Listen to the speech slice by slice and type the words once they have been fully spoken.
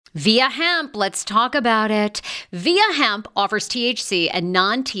Via Hemp, let's talk about it. Via Hemp offers THC and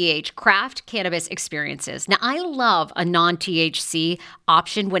non-TH craft cannabis experiences. Now, I love a non-THC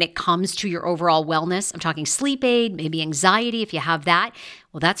option when it comes to your overall wellness. I'm talking sleep aid, maybe anxiety if you have that.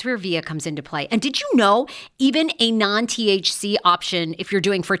 Well, that's where Via comes into play. And did you know even a non-THC option, if you're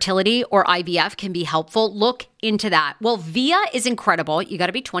doing fertility or IVF, can be helpful? Look into that. Well, Via is incredible. You got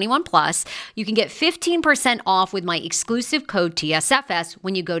to be 21 plus. You can get 15% off with my exclusive code TSFS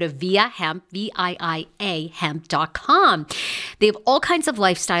when you go to Via Hemp, VIIA hemp.com. They have all kinds of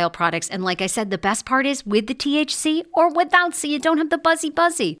lifestyle products. And like I said, the best part is with the THC or without, so you don't have the buzzy.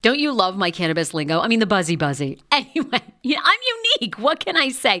 Don't you love my cannabis lingo? I mean, the buzzy. Anyway, I'm unique. What can I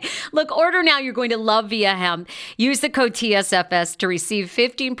say? Look, order now. You're going to love Via Hemp. Use the code TSFS to receive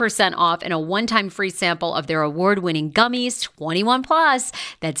 15% off and a one-time free sample of their award-winning gummies, 21 plus.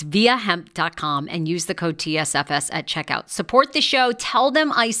 That's viahemp.com, and use the code TSFS at checkout. Support the show. Tell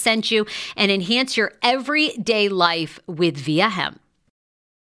them I sent you, and enhance your everyday life with Via Hemp.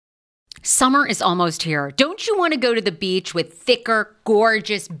 Summer is almost here. Don't you want to go to the beach with thicker,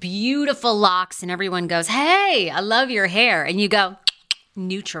 gorgeous, beautiful locks, and everyone goes, "Hey, I love your hair," and you go,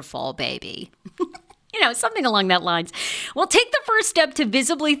 "Nutrafol, baby." Something along that lines. Well, take the first step to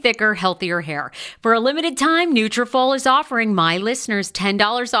visibly thicker, healthier hair. For a limited time, Nutrafol is offering my listeners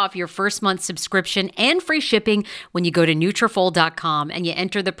 $10 off your first month subscription and free shipping when you go to Nutrafol.com and you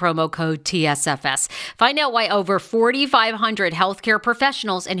enter the promo code TSFS. Find out why over 4,500 healthcare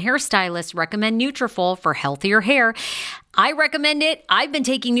professionals and hairstylists recommend Nutrafol for healthier hair. I recommend it. I've been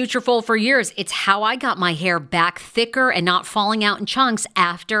taking Nutrafol for years. It's how I got my hair back thicker and not falling out in chunks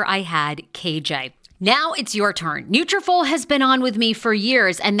after I had KJ. Now it's your turn. Nutrafol has been on with me for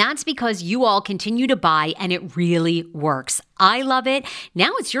years, and that's because you all continue to buy, and it really works. I love it. Now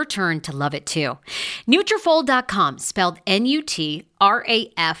it's your turn to love it too. Nutrafol.com, spelled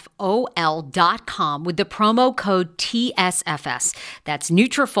Nutrafol.com with the promo code TSFS. That's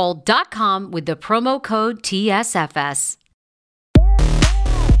Nutrafol.com with the promo code TSFS.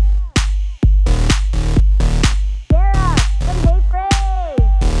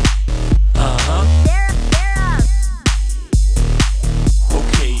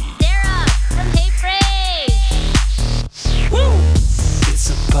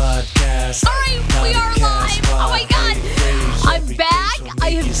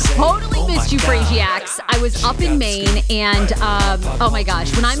 Totally missed you, Phraziacs. I was up in Maine, and oh my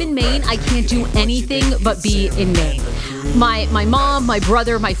gosh, when I'm in Maine, I can't do anything but be in Maine. My mom, my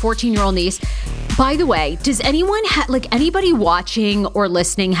brother, my 14-year-old niece. By the way, does anyone, anybody watching or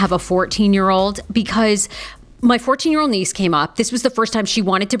listening have a 14-year-old? Because my 14-year-old niece came up. This was the first time she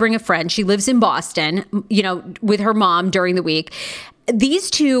wanted to bring a friend. She lives in Boston, with her mom during the week. These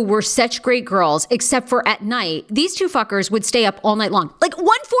two were such great girls, except for at night. These two fuckers would stay up all night long. Like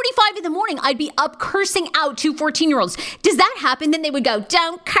 1:45 in the morning, I'd be up cursing out two 14-year-olds. Does that happen? Then they would go,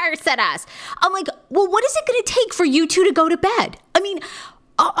 "Don't curse at us." I'm like, well, what is it going to take for you two to go to bed? I mean,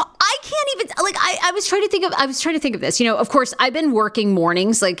 I can't even, I was trying to think of this. Of course, I've been working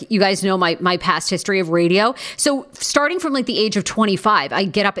mornings, like you guys know my past history of radio. So starting from the age of 25, I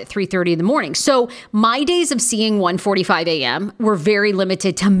get up at 3:30 in the morning. So my days of seeing 1:45 a.m. were very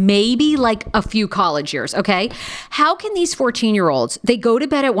limited to maybe a few college years, okay? How can these 14-year-olds, they go to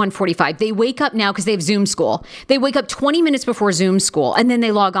bed at 1:45, they wake up now because they have Zoom school. They wake up 20 minutes before Zoom school, and then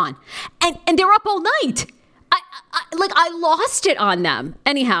they log on. And they're up all night. I lost it on them.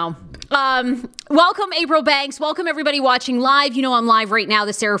 Anyhow, welcome April Banks. Welcome everybody watching live. I'm live right now,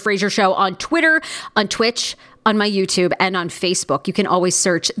 The Sarah Fraser Show, on Twitter, on Twitch, on my YouTube, and on Facebook. You can always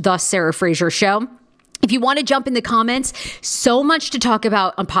search The Sarah Fraser Show. If you want to jump in the comments, so much to talk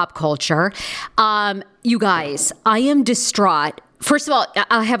about on pop culture. You guys, I am distraught. First of all,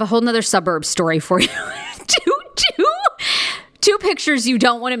 I have a whole nother suburb story for you. Two pictures you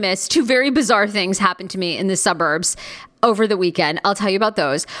don't want to miss. Two very bizarre things happened to me in the suburbs over the weekend. I'll tell you about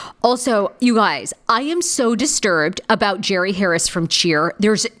those. Also, you guys, I am so disturbed about Jerry Harris from Cheer.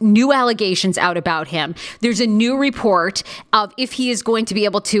 There's new allegations out about him. There's a new report of if he is going to be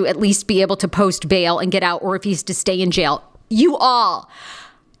able to at least be able to post bail and get out, or if he's to stay in jail. You all,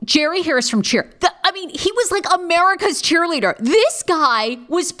 Jerry Harris from Cheer. He was like America's cheerleader. This guy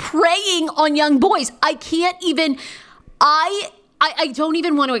was preying on young boys. I can't even... I don't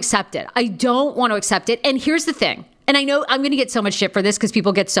even want to accept it. I don't want to accept it. And here's the thing. and I know I'm going to get so much shit for this because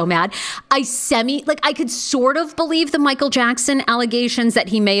people get so mad. I could sort of believe the Michael Jackson allegations that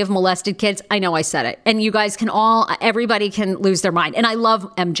he may have molested kids. I know I said it. And you guys everybody can lose their mind. And I love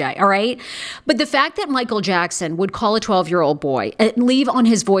MJ, all right? But the fact that Michael Jackson would call a 12-year-old boy and leave on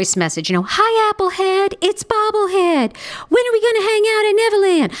his voice message, hi, Applehead, it's Bobblehead. When are we going to hang out at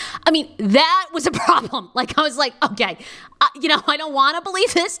Neverland? I mean, that was a problem. Like, I was like, okay, I don't want to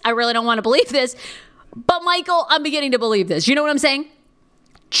believe this. I really don't want to believe this. But Michael, I'm beginning to believe this. You know what I'm saying?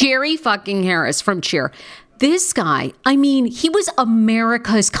 Jerry fucking Harris from Cheer. This guy, I mean, he was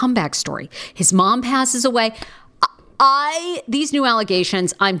America's comeback story. His mom passes away. These new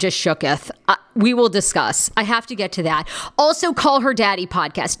allegations, I'm just shooketh. We will discuss. I have to get to that. Also, Call Her Daddy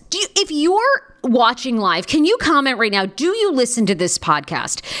podcast. If you're watching live, can you comment right now? Do you listen to this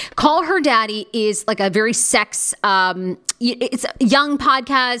podcast? Call Her Daddy is like a very it's a young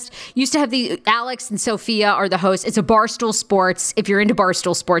podcast. Used to have Alex and Sophia are the hosts. It's a Barstool Sports. If you're into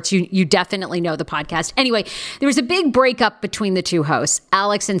Barstool Sports, you definitely know the podcast. Anyway, there was a big breakup between the two hosts,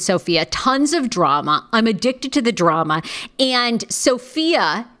 Alex and Sophia. Tons of drama. I'm addicted to the drama. And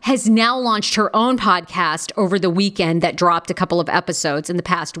Sophia has now launched her own podcast over the weekend that dropped a couple of episodes in the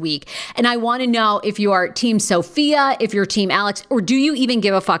past week. And I want to know if you are Team Sophia, if you're Team Alex, or do you even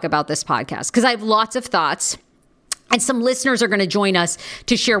give a fuck about this podcast? Because I have lots of thoughts. And some listeners are going to join us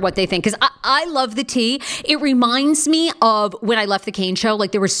to share what they think. Because I love the tea. It reminds me of when I left the Kane Show.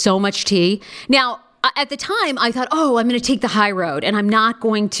 Like, there was so much tea. Now, at the time, I thought, I'm going to take the high road. And I'm not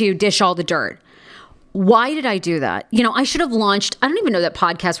going to dish all the dirt. Why did I do that? I should have launched, I don't even know that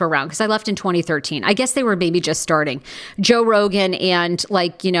podcasts were around because I left in 2013. I guess they were maybe just starting. Joe Rogan and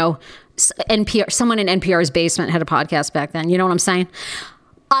NPR, someone in NPR's basement had a podcast back then. You know what I'm saying?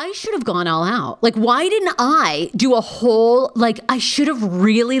 I should have gone all out. Like, why didn't I do a whole, I should have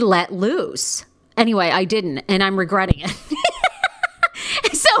really let loose. Anyway, I didn't, and I'm regretting it.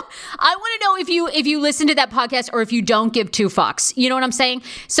 So I want to know if you listen to that podcast or if you don't give two fucks. You know what I'm saying?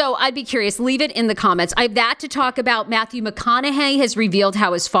 So I'd be curious. Leave it in the comments. I have that to talk about. Matthew McConaughey has revealed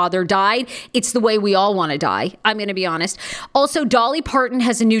how his father died. It's the way we all want to die. I'm going to be honest. Also, Dolly Parton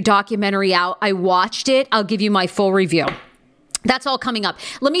has a new documentary out. I watched it. I'll give you my full review. That's all coming up.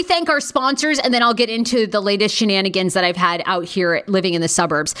 Let me thank our sponsors, and then I'll get into the latest shenanigans that I've had out here living in the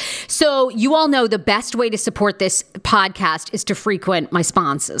suburbs. So you all know the best way to support this podcast is to frequent my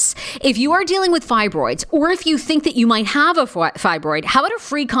sponsors. If you are dealing with fibroids, or if you think that you might have a fibroid, how about a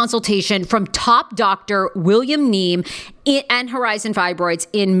free consultation from top doctor William Neem and Horizon Fibroids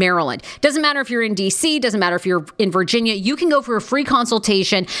in Maryland. Doesn't matter if you're in DC, doesn't matter if you're in Virginia, you can go for a free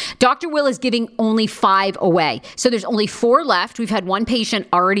consultation. Dr. Will is giving only 5 away. So there's only 4 left. We've had 1 patient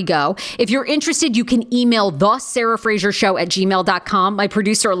already go. If you're interested, you can email thesarahfrasershow@gmail.com. My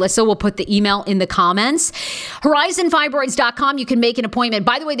producer Alyssa will put the email in the comments. HorizonFibroids.com. You can make an appointment.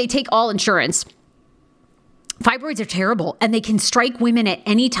 By the way, they take all insurance. Fibroids are terrible, and they can strike women at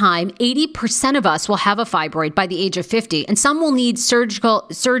any time. 80% of us will have a fibroid by the age of 50, and some will need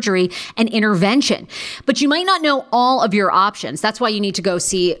surgery and intervention. But you might not know all of your options. That's why you need to go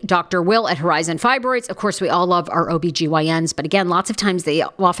see Dr. Will at Horizon Fibroids. Of course, we all love our OBGYNs, but again, lots of times they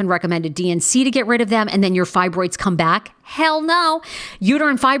often recommend a DNC to get rid of them, and then your fibroids come back. Hell no.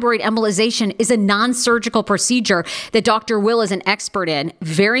 Uterine fibroid embolization is a non-surgical procedure that Dr. Will is an expert in.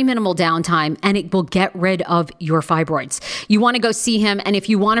 Very minimal downtime, and it will get rid of your fibroids. You want to go see him, and if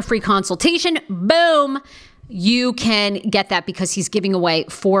you want a free consultation, boom, you can get that because he's giving away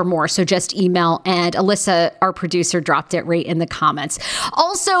 4 more. So just email, and Alyssa, our producer, dropped it right in the comments.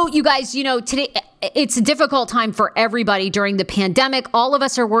 Also, you guys, today it's a difficult time for everybody during the pandemic. All of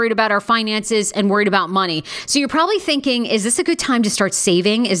us are worried about our finances and worried about money. So you're probably thinking, is this a good time to start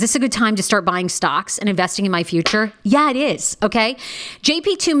saving? Is this a good time to start buying stocks and investing in my future? Yeah, it is. Okay.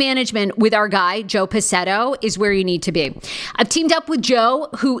 JP2 Management with our guy, Joe Pacetto, is where you need to be. I've teamed up with Joe,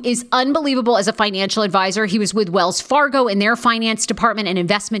 who is unbelievable as a financial advisor. He was with Wells Fargo in their finance department and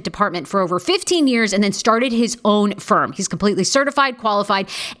investment department for over 15 years and then started his own firm. He's completely certified, qualified,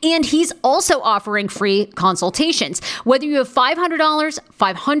 and he's also offering free consultations. Whether you have $500,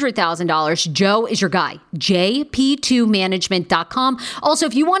 $500,000, Joe is your guy. JP2management.com. Also,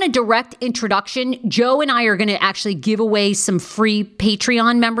 if you want a direct introduction, Joe and I are going to actually give away some free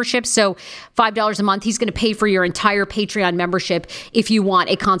Patreon memberships. So $5 a month, he's going to pay for your entire Patreon membership if you want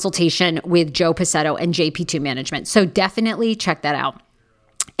a consultation with Joe Pacetto and JP2 Management. So definitely check that out.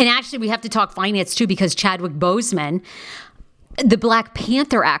 And actually, we have to talk finance too, because Chadwick Boseman, the Black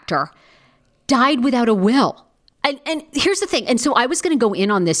Panther actor, died without a will. And here's the thing. And so I was going to go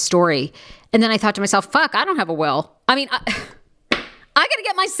in on this story. And then I thought to myself, fuck, I don't have a will. I mean, I got got to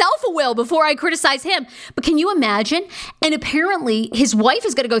get myself a will before I criticize him. But can you imagine? And apparently his wife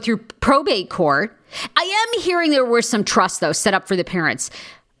is going to go through probate court. I am hearing there were some trusts, though, set up for the parents.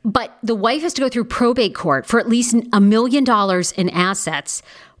 But the wife has to go through probate court for at least $1 million in assets.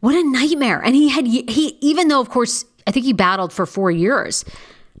 What a nightmare. And he even though, of course, I think he battled for 4 years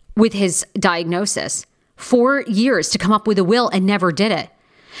with his diagnosis, 4 years to come up with a will and never did it.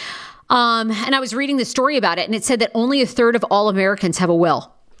 And I was reading the story about it, and it said that only 1/3 of all Americans have a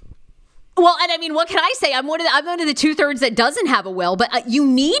will. Well, and I mean, what can I say? I'm one of the 2/3 that doesn't have a will, but you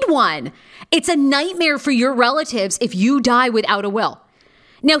need one. It's a nightmare for your relatives if you die without a will.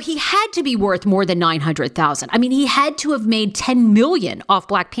 Now, he had to be worth more than $900,000. I mean, he had to have made $10 million off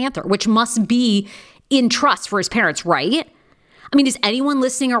Black Panther, which must be in trust for his parents, right? I mean, is anyone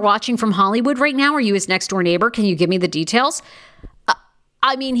listening or watching from Hollywood right now? Are you his next door neighbor? Can you give me the details?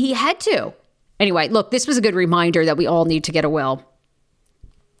 I mean, he had to. Anyway, look, this was a good reminder that we all need to get a will.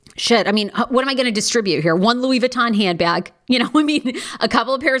 Shit, I mean, what am I going to distribute here? One Louis Vuitton handbag, I mean, a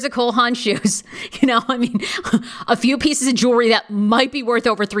couple of pairs of Cole Haan shoes, I mean, a few pieces of jewelry that might be worth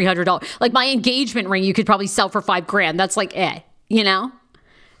over $300. Like my engagement ring, you could probably sell for $5,000. That's like,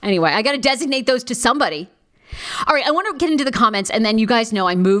 Anyway, I got to designate those to somebody. All right, I want to get into the comments, and then you guys know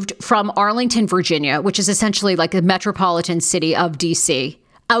I moved from Arlington, Virginia, which is essentially like the metropolitan city of D.C.,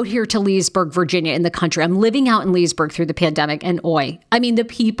 out here to Leesburg, Virginia in the country. I'm living out in Leesburg through the pandemic, and I mean, the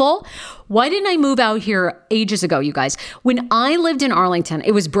people, why didn't I move out here ages ago, you guys? When I lived in Arlington,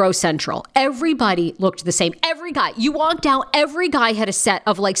 it was bro central. Everybody looked the same. Every guy, you walked out, every guy had a set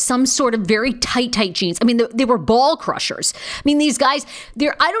of like some sort of very tight jeans. I mean, they were ball crushers. I mean, these guys,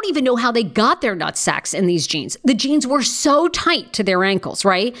 I don't even know how they got their nut sacks in these jeans. The jeans were so tight to their ankles,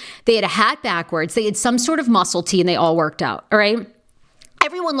 right? They had a hat backwards. They had some sort of muscle tee, and they all worked out, all right?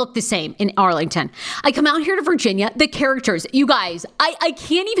 Everyone looked the same in Arlington. I come out here to Virginia, the characters, you guys, I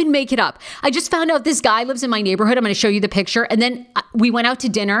can't even make it up. I just found out this guy lives in my neighborhood. I'm going to show you the picture. And then we went out to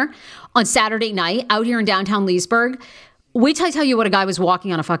dinner on Saturday night out here in downtown Leesburg. Wait till I tell you what a guy was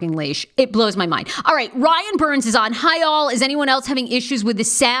walking on a fucking leash. It blows my mind. All right, Ryan Burns is on. Hi, all. Is anyone else having issues with the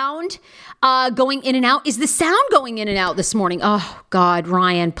sound going in and out? Is the sound going in and out this morning? Oh, God,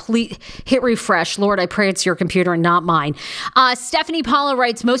 Ryan, please hit refresh. Lord, I pray it's your computer and not mine. Stephanie Paula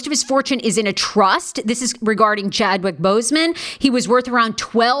writes, most of his fortune is in a trust. This is regarding Chadwick Boseman. He was worth around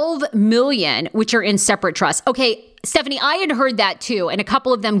 $12 million, which are in separate trusts. Okay, Stephanie, I had heard that too. And a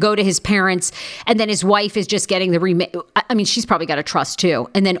couple of them go to his parents, and then his wife is just getting I mean, she's probably got a trust too.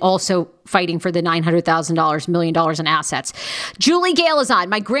 And then also fighting for the $900,000, $1 million in assets. Julie Gale is on.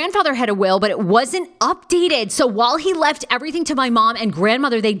 My grandfather had a will, but it wasn't updated. So while he left everything to my mom and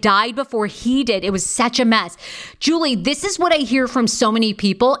grandmother, they died before he did. It was such a mess. Julie, this is what I hear from so many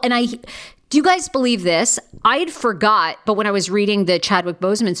people. And do you guys believe this? I had forgot, but when I was reading the Chadwick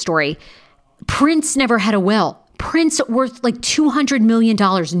Boseman story, Prince never had a will. Prince worth like $200 million,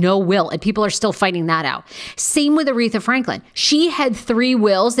 no will. And people are still fighting that out. Same with Aretha Franklin. She had 3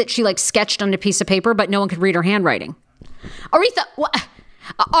 wills that she like sketched on a piece of paper, but no one could read her handwriting. Aretha,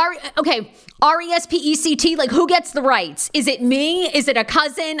 okay, RESPECT, like who gets the rights? Is it me? Is it a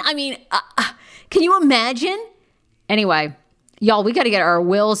cousin? I mean, can you imagine? Anyway, y'all, we got to get our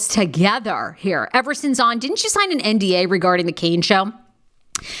wills together here. Everson's on. Didn't you sign an NDA regarding the Kane show?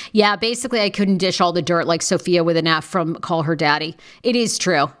 Yeah, basically I couldn't dish all the dirt like Sophia with an F from Call Her Daddy. It is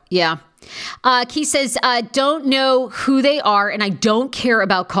true. Yeah. Key says, don't know who they are and I don't care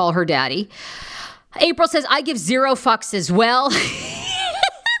about Call Her Daddy. April says, I give 0 fucks as well.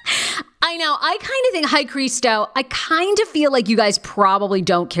 I know. I kind of think, hi, Christo, I kind of feel like you guys probably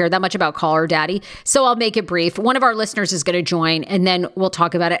don't care that much about Call Her Daddy. So I'll make it brief. One of our listeners is going to join and then we'll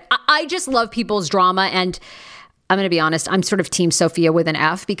talk about it. I just love people's drama, and I'm going to be honest, I'm sort of team Sophia with an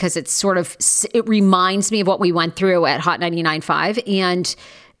F because it reminds me of what we went through at Hot 99.5. And,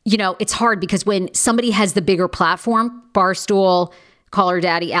 it's hard because when somebody has the bigger platform, Barstool, Call Her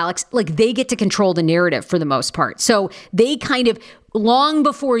Daddy, Alex, like they get to control the narrative for the most part. So they kind of, long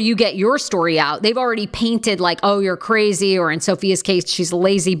before you get your story out, they've already painted like, oh, you're crazy. Or in Sophia's case, she's a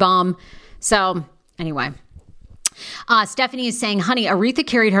lazy bum. So anyway. Stephanie is saying, honey, Aretha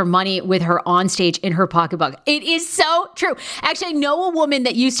carried her money with her on stage in her pocketbook. It is so true. Actually, I know a woman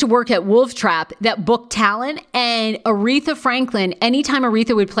that used to work at Wolf Trap that booked talent, and Aretha Franklin, anytime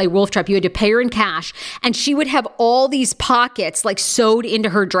Aretha would play Wolf Trap, you had to pay her in cash, and she would have all these pockets like sewed into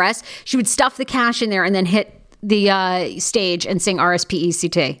her dress. She would stuff the cash in there and then hit the stage and sing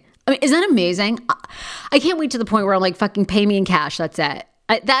RSPECT. I mean, isn't that amazing? I can't wait to the point where I'm like, fucking pay me in cash. That's it.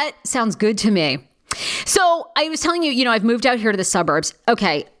 That sounds good to me. So I was telling you, I've moved out here to the suburbs.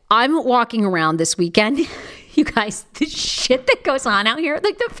 Okay, I'm walking around this weekend. You guys, the shit that goes on out here,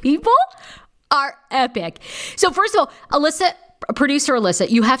 like the people are epic. So first of all, producer Alyssa,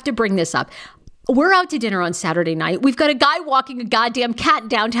 you have to bring this up. We're out to dinner on Saturday night. We've got a guy walking a goddamn cat in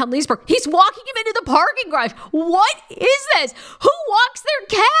downtown Leesburg. He's walking him into the parking garage. What is this? Who walks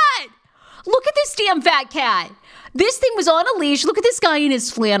their cat? Look at this damn fat cat. This thing was on a leash. Look at this guy in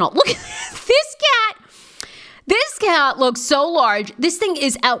his flannel. Look at this cat. This cat looks so large. This thing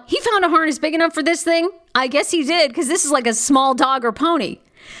is out. He found a harness big enough for this thing. I guess he did, because this is like a small dog or pony.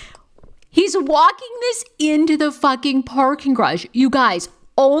 He's walking this into the fucking parking garage. You guys,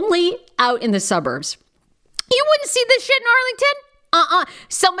 only out in the suburbs. You wouldn't see this shit in Arlington.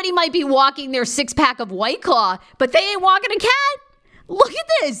 Somebody might be walking their 6-pack of White Claw, but they ain't walking a cat. Look at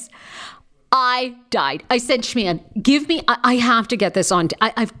this. I died. I said, Schman, give me, I have to get this on.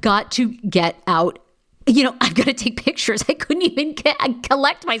 I've got to get out. You know, I've got to take pictures. I couldn't even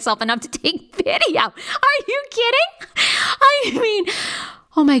collect myself enough to take video. Are you kidding? I mean,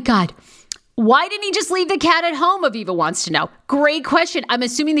 oh my God. Why didn't he just leave the cat at home, Aviva wants to know. Great question. I'm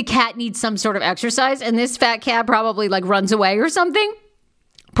assuming the cat needs some sort of exercise, and this fat cat probably like runs away or something.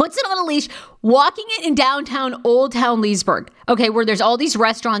 Puts it on a leash, walking it in downtown Old Town Leesburg. Okay, where there's all these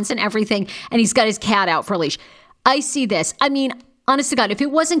restaurants and everything, and he's got his cat out for a leash. I see this. I mean, honest to God, if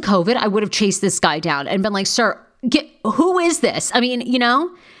it wasn't COVID, I would have chased this guy down and been like, sir, who is this? I mean, you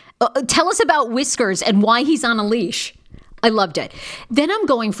know, tell us about Whiskers and why he's on a leash. I loved it. Then I'm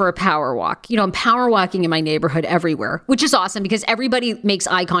going for a power walk. You know, I'm power walking in my neighborhood everywhere, which is awesome because everybody makes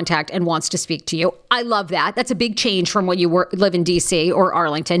eye contact and wants to speak to you. I love that. That's a big change from when you live in DC or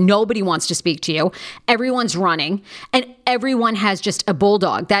Arlington. Nobody wants to speak to you. Everyone's running and everyone has just a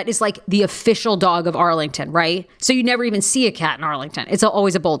bulldog. That is like the official dog of Arlington, right? So you never even see a cat in Arlington. It's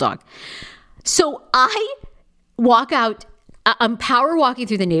always a bulldog. So I walk out, I'm power walking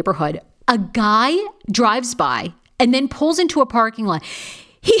through the neighborhood. A guy drives by and then pulls into a parking lot.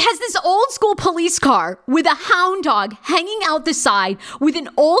 He has this old school police car with a hound dog hanging out the side with an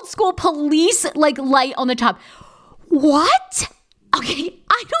old school police like light on the top. What? Okay,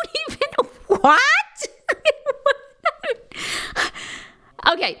 I don't even, what?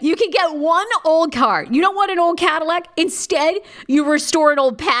 Okay, you can get one old car. You don't want an old Cadillac. Instead, you restore an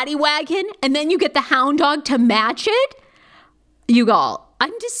old paddy wagon and then you get the hound dog to match it. You go,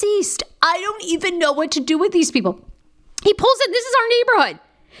 I'm deceased. I don't even know what to do with these people. He pulls in. This is our neighborhood.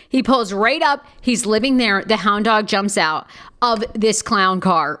 He pulls right up. He's living there. The hound dog jumps out of this clown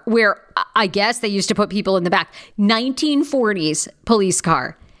car where I guess they used to put people in the back. 1940s police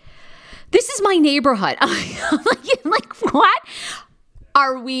car. This is my neighborhood. like what?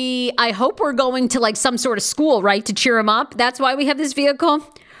 Are we, I hope we're going to like some sort of school, right? To cheer him up. That's why we have this vehicle.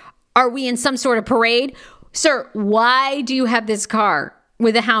 Are we in some sort of parade? Sir, why do you have this car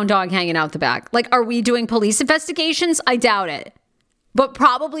with a hound dog hanging out the back? Like, are we doing police investigations? I doubt it. But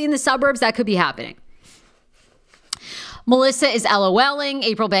probably in the suburbs, that could be happening. Melissa is LOLing.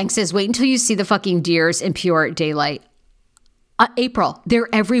 April Banks says, wait until you see the fucking deers in pure daylight. April, they're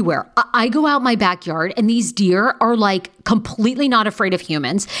everywhere. I go out my backyard and these deer are like completely not afraid of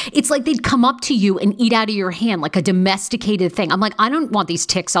humans. It's like they'd come up to you and eat out of your hand like a domesticated thing. I'm like, I don't want these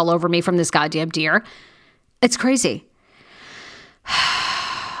ticks all over me from this goddamn deer. It's crazy.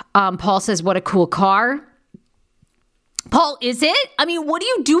 Paul says, what a cool car. Paul, is it? I mean, what do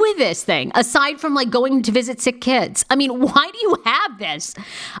you do with this thing aside from like going to visit sick kids? I mean, why do you have this?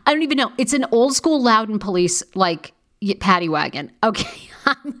 I don't even know. It's an old school Loudon police like paddy wagon. Okay,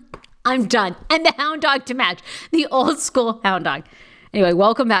 I'm done. And the hound dog to match. The old school hound dog. Anyway,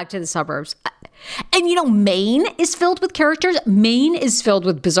 welcome back to the suburbs. And you know, Maine is filled with characters. Maine is filled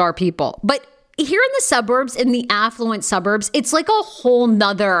with bizarre people. But here in the suburbs, in the affluent suburbs, it's like a whole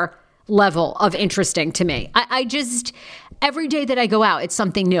nother level of interesting to me. I just, every day that I go out, it's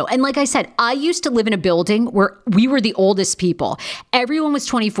something new. And like I said, I used to live in a building where we were the oldest people. Everyone was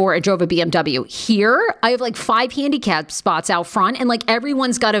 24 and drove a BMW. Here, I have like 5 handicap spots out front and like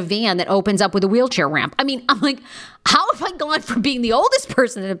everyone's got a van that opens up with a wheelchair ramp. I mean, I'm like, how have I gone from being the oldest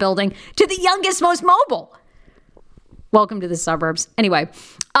person in a building to the youngest, most mobile? Welcome to the suburbs. Anyway,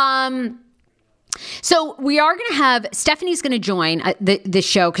 so we are going to have, Stephanie's going to join the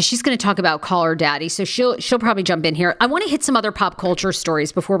show because she's going to talk about Call Her Daddy. So she'll probably jump in here. I want to hit some other pop culture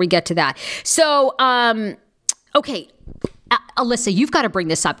stories before we get to that. So, okay, Alyssa, you've got to bring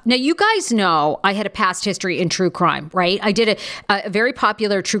this up. Now, you guys know I had a past history in true crime, right? I did a very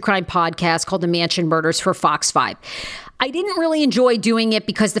popular true crime podcast called The Mansion Murders for Fox 5. I didn't really enjoy doing it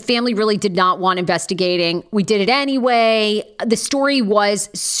because the family really did not want investigating. We did it anyway. The story was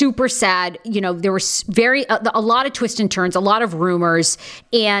super sad. There was a lot of twists and turns, a lot of rumors.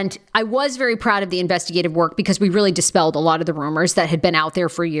 And I was very proud of the investigative work because we really dispelled a lot of the rumors that had been out there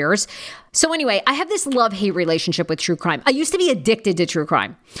for years. So anyway, I have this love-hate relationship with true crime. I used to be addicted to true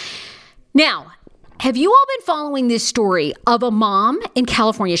crime. Now, have you all been following this story of a mom in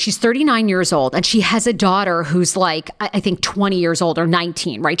California? She's 39 years old and she has a daughter who's like, I think 20 years old or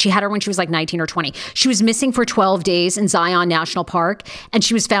 19, right? She had her when she was like 19 or 20. She was missing for 12 days in Zion National Park and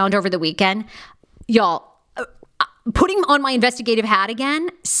she was found over the weekend. Y'all, putting on my investigative hat again,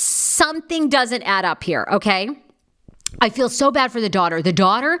 something doesn't add up here, okay? I feel so bad for the daughter. The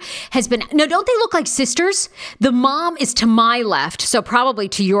daughter has been, no, don't they look like sisters? The mom is to my left, so probably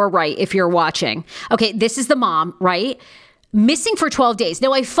to your right if you're watching. Okay, this is the mom, right? Missing for 12 days.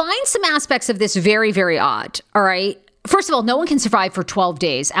 Now, I find some aspects of this very, very odd, all right? First of all, no one can survive for 12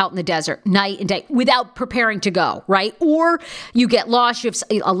 days out in the desert, night and day, without preparing to go, right? Or you get lost, you have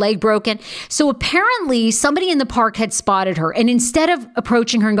a leg broken. So apparently somebody in the park had spotted her. And instead of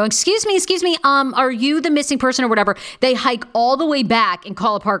approaching her and going, excuse me, are you the missing person or whatever? They hike all the way back and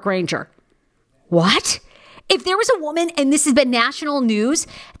call a park ranger. What? If there was a woman, and this has been national news,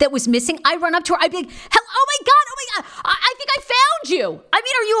 that was missing, I'd run up to her. I'd be like, oh my God, I think I found you. I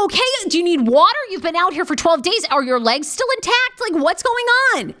mean, are you okay? Do you need water? You've been out here for 12 days. Are your legs still intact? Like, what's going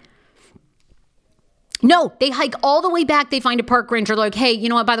on? No, they hike all the way back. They find a park ranger. They're like, hey, you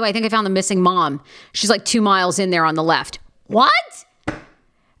know what? By the way, I think I found the missing mom. She's like 2 miles in there on the left. What?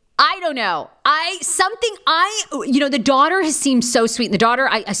 I don't know. The daughter has seemed so sweet. And the daughter,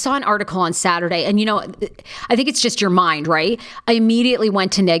 I saw an article on Saturday and, I think it's just your mind, right? I immediately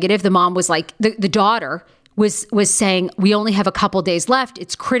went to negative. The mom was like, the daughter was saying, we only have a couple days left.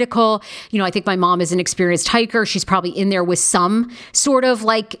 It's critical. I think my mom is an experienced hiker. She's probably in there with some sort of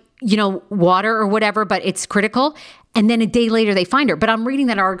water or whatever, but it's critical. And then a day later they find her. But I'm reading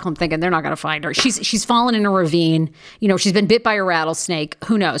that article and thinking they're not going to find her. She's fallen in a ravine. She's been bit by a rattlesnake.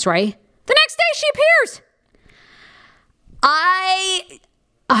 Who knows, right? The next day she appears.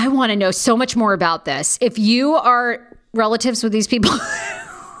 I want to know so much more about this. If you are relatives with these people, you come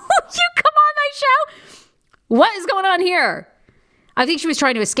on my show. What is going on here? I think she was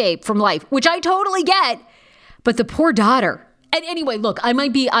trying to escape from life, which I totally get. But the poor daughter. And anyway, look, I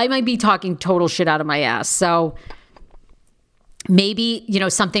might be talking total shit out of my ass. So maybe,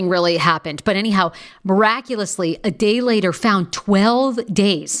 something really happened. But anyhow, miraculously, a day later, found 12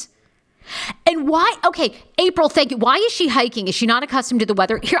 days. And why? Okay, April, thank you. Why is she hiking? Is she not accustomed to the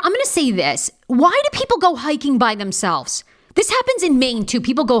weather? Here, I'm going to say this. Why do people go hiking by themselves? This happens in Maine, too.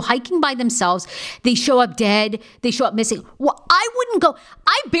 People go hiking by themselves. They show up dead. They show up missing. Well, I wouldn't go.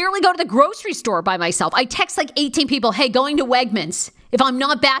 I barely go to the grocery store by myself. I text like 18 people, hey, going to Wegmans. If I'm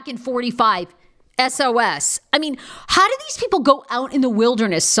not back in 45, SOS. I mean, how do these people go out in the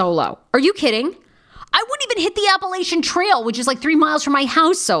wilderness solo? Are you kidding? I wouldn't even hit the Appalachian Trail, which is like 3 miles from my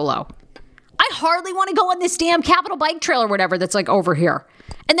house solo. I hardly want to go on this damn Capitol Bike Trail or whatever that's like over here.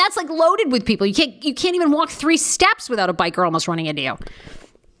 And that's like loaded with people. You can't even walk 3 steps without a biker almost running into you.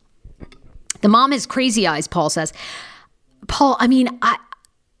 The mom has crazy eyes, Paul says. Paul, I mean,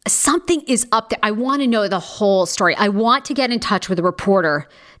 something is up there. I want to know the whole story. I want to get in touch with a reporter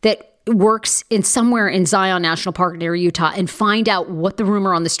that works somewhere in Zion National Park near Utah and find out what the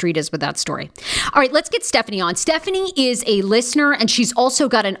rumor on the street is with that story. All right, let's get Stephanie on. Stephanie is a listener, and she's also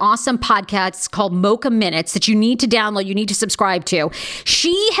got an awesome podcast called Mocha Minutes that you need to download, you need to subscribe to.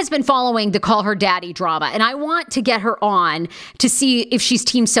 She has been following the Call Her Daddy drama, and I want to get her on to see if she's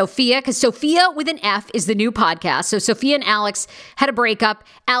Team Sophia, because Sophia with an F is the new podcast. So Sophia and Alex had a breakup.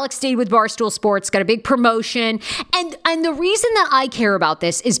 Alex stayed with Barstool Sports, got a big promotion. And the reason that I care about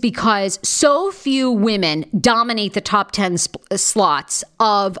this is because so few women dominate the top 10 slots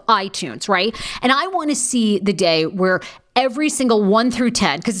of iTunes, right? And I want to see the day where every single 1 through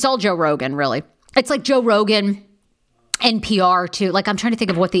 10, because it's all Joe Rogan, really. It's like Joe Rogan, NPR too. Like I'm trying to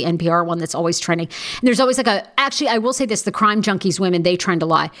think of what the NPR one that's always trending. And there's always actually, I will say this, the Crime Junkies women, they trend a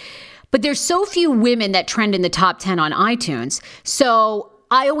lot. But there's so few women that trend in the top 10 on iTunes. So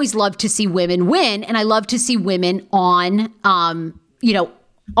I always love to see women win, and I love to see women on, on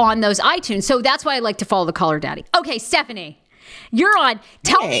those iTunes. So that's why I like to follow the Call Her Daddy. Okay, Stephanie, you're on.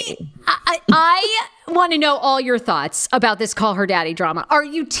 Tell me, I want to know all your thoughts about this Call Her Daddy drama. Are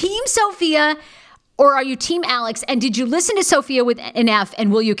you Team Sophia or are you Team Alex? And did you listen to Sophia with an F,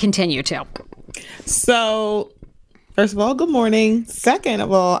 and will you continue to? So, first of all, good morning. Second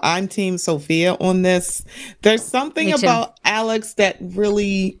of all, I'm Team Sophia on this. There's something about Alex that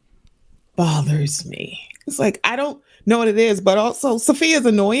really bothers me. It's like, I don't know what it is, but also Sophia's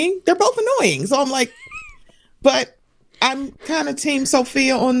annoying. They're both annoying. So I'm like, but I'm kind of team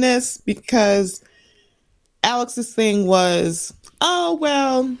Sophia on this because Alex's thing was, oh,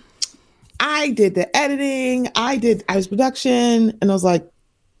 well, I did the editing. I was production. And I was like,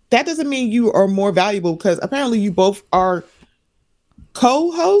 that doesn't mean you are more valuable because apparently you both are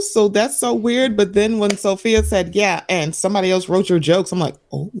co-hosts. So that's so weird. But then when Sophia said, yeah, and somebody else wrote your jokes, I'm like,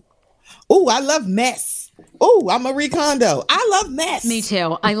 oh, I love mess. Oh, I'm Marie Kondo. I love mess. Me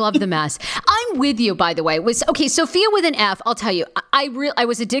too. I love the mess. I'm with you, by the way. Okay, Sophia with an F, I'll tell you, I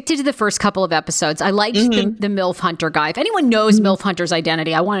was addicted to the first couple of episodes. I liked the MILF Hunter guy. If anyone knows MILF Hunter's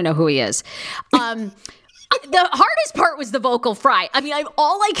identity, I want to know who he is. The hardest part was the vocal fry. I mean,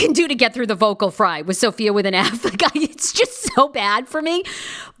 all I can do to get through the vocal fry was Sophia with an F. Like, it's just so bad for me.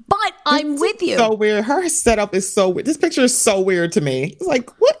 But I'm with you. So weird. Her setup is so weird. This picture is so weird to me. It's like,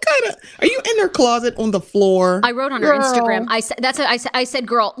 what kind of? Are you in her closet on the floor? I wrote on her Instagram. I said,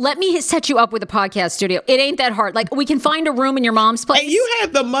 girl, let me set you up with a podcast studio. It ain't that hard. Like, we can find a room in your mom's place. And you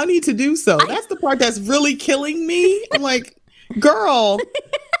have the money to do so. That's the part that's really killing me. I'm like, girl,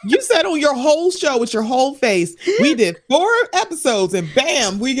 you said on your whole show with your whole face, we did 4 episodes and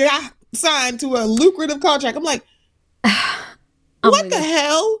bam, we got signed to a lucrative contract. I'm like, what the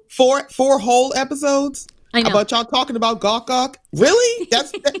hell? 4 whole episodes? I know. About y'all talking about Gawk? Really?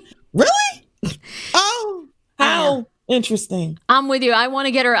 Really? Oh, how interesting. I'm with you. I want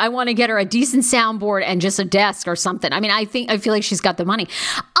to get her a decent soundboard and just a desk or something. I mean, I feel like she's got the money.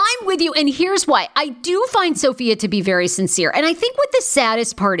 I'm with you. And here's why. I do find Sophia to be very sincere. And I think what the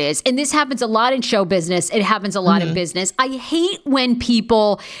saddest part is, and this happens a lot in show business, it happens a lot in business. I hate when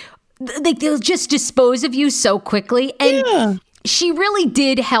people, they'll just dispose of you so quickly. And she really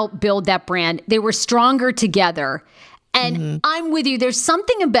did help build that brand. They were stronger together. And I'm with you. There's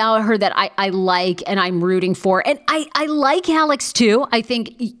something about her that I like and I'm rooting for. And I like Alex too. I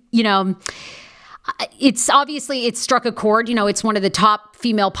think, it's obviously, it struck a chord. It's one of the top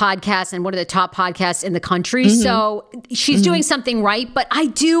female podcasts and one of the top podcasts in the country. So she's doing something right. But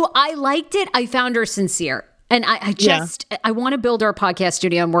I liked it. I found her sincere. And I want to build her a podcast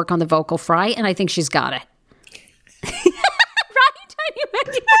studio and work on the vocal fry. And I think she's got it.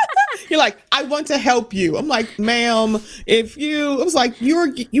 You're like, I want to help you. I'm like, ma'am, it was like,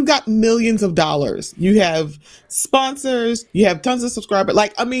 you got millions of dollars. You have sponsors. You have tons of subscribers.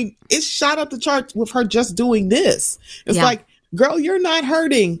 Like, I mean, it shot up the charts with her just doing this. It's like, girl, you're not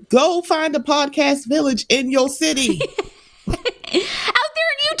hurting. Go find a podcast village in your city. Out there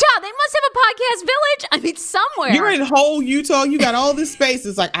in Utah, they must have a podcast village. I mean, somewhere. You're in whole Utah. You got all this space.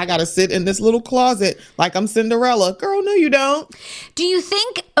 It's like, I got to sit in this little closet like I'm Cinderella. Girl, no, you don't. Do you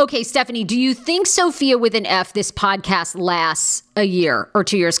think, okay, Stephanie, do you think Sophia with an F, this podcast lasts a year or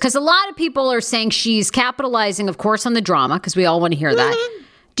 2 years? Because a lot of people are saying she's capitalizing, of course, on the drama, because we all want to hear that.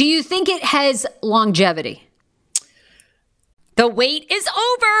 Do you think it has longevity? The wait is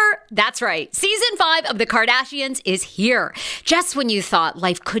over. That's right. Season 5 of The Kardashians is here. Just when you thought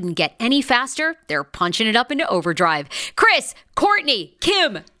life couldn't get any faster, they're punching it up into overdrive. Kris, Kourtney,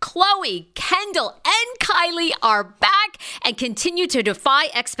 Kim, Khloe, Kendall, and Kylie are back and continue to defy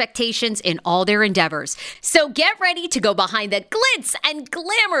expectations in all their endeavors. So get ready to go behind the glitz and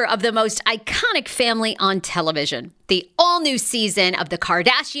glamour of the most iconic family on television. The all-new season of The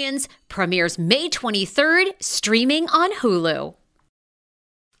Kardashians premieres May 23rd, streaming on Hulu.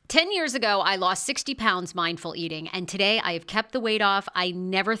 10 years ago, I lost 60 pounds mindful eating, and today I have kept the weight off. I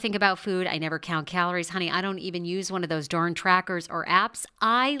never think about food. I never count calories. Honey, I don't even use one of those darn trackers or apps.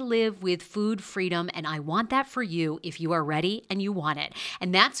 I live with food freedom, and I want that for you if you are ready and you want it.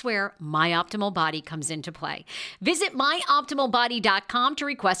 And that's where My Optimal Body comes into play. Visit myoptimalbody.com to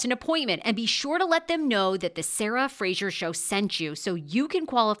request an appointment, and be sure to let them know that the Sarah Fraser Show sent you so you can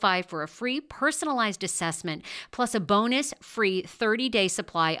qualify for a free personalized assessment plus a bonus free 30-day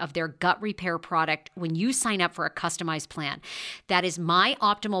supply of their gut repair product when you sign up for a customized plan. That is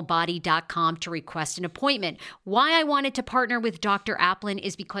myoptimalbody.com to request an appointment. Why I wanted to partner with Dr. Applin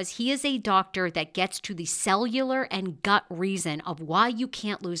is because he is a doctor that gets to the cellular and gut reason of why you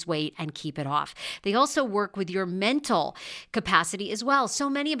can't lose weight and keep it off. They also work with your mental capacity as well. So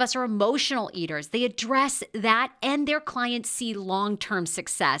many of us are emotional eaters. They address that, and their clients see long-term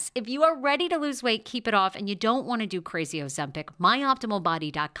success. If you are ready to lose weight, keep it off, and you don't want to do crazy Ozempic,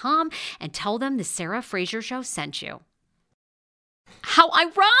 myoptimalbody.com, and tell them the Sarah Fraser Show sent you. How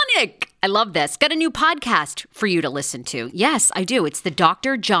ironic. I love this. Got a new podcast for you to listen to. Yes, I do. It's the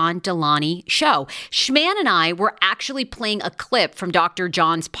Dr. John Delaney Show. Schman and I were actually playing a clip from Dr.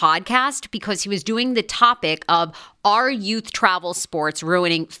 John's podcast because he was doing the topic of Are youth travel sports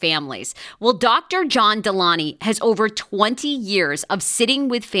ruining families? Well, Dr. John Delaney has over 20 years of sitting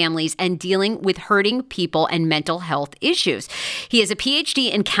with families and dealing with hurting people and mental health issues. He has a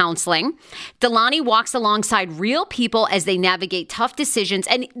PhD in counseling. Delaney walks alongside real people as they navigate tough decisions.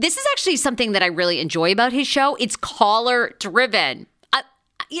 And this is actually something that I really enjoy about his show. It's caller driven.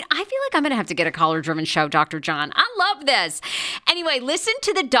 I feel like I'm going to have to get a caller-driven show, Dr. John. I love this. Anyway, listen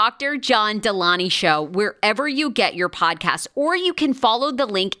to the Dr. John Delaney Show wherever you get your podcasts, or you can follow the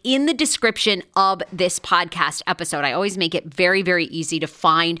link in the description of this podcast episode. I always make it very, very easy to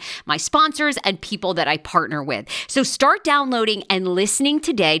find my sponsors and people that I partner with. So start downloading and listening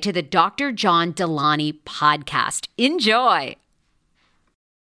today to the Dr. John Delaney podcast. Enjoy.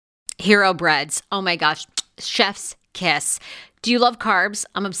 Hero breads. Oh my gosh. Chef's kiss. Do you love carbs?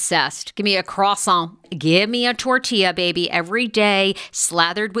 I'm obsessed. Give me a croissant. Give me a tortilla, baby, every day,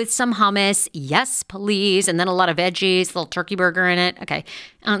 slathered with some hummus. Yes, please. And then a lot of veggies, a little turkey burger in it. Okay.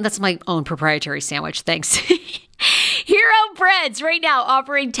 That's my own proprietary sandwich. Thanks. Hero Breads right now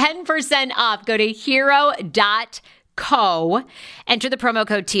offering 10% off. Go to hero.co. Enter the promo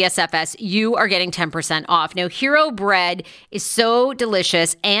code TSFS. You are getting 10% off. Now, Hero Bread is so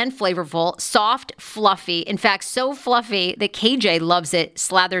delicious and flavorful, soft, fluffy. In fact, so fluffy that KJ loves it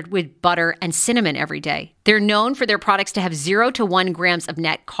slathered with butter and cinnamon every day. They're known for their products to have 0 to 1 grams of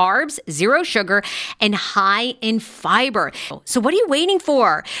net carbs, 0 sugar, and high in fiber. So what are you waiting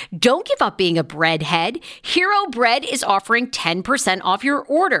for? Don't give up being a breadhead. Hero Bread is offering 10% off your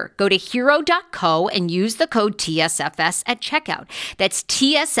order. Go to hero.co and use the code TSFS at checkout. That's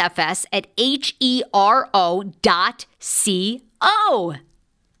TSFS at HERO.CO.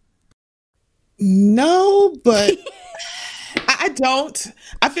 No, but I don't.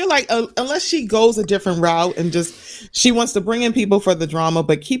 I feel like unless she goes a different route and just she wants to bring in people for the drama,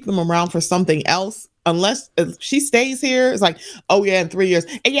 but keep them around for something else. Unless she stays here, it's like, oh yeah, in 3 years.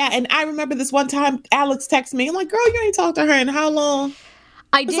 And yeah, and I remember this one time Alex texted me. I'm like, girl, you ain't talked to her in how long?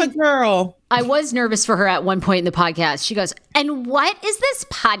 I did. Like, girl. I was nervous for her at one point in the podcast. She goes, and what is this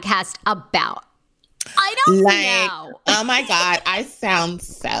podcast about? I don't know. Oh my God, I sound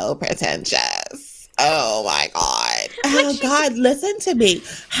so pretentious. Oh my God. Oh God, listen to me.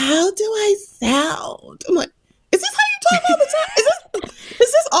 How do I sound? I'm like, is this how you talk all the time?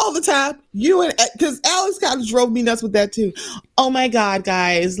 Is this all the time? You and, because Alex kind of drove me nuts with that too. Oh my God,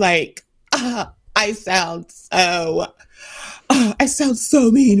 guys, like, I sound so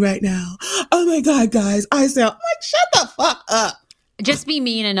mean right now. Oh my God, guys, I sound like, shut the fuck up. Just be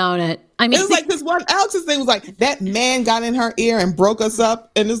mean and own it. I mean, it was like this one Alex's thing was like that man got in her ear and broke us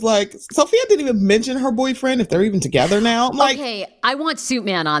up, and it's like Sophia didn't even mention her boyfriend if they're even together now. I'm like, okay, I want Suit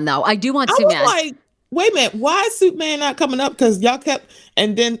Man on though. I do want Suit Man. Like, wait a minute, why is Suit Man not coming up? Because y'all kept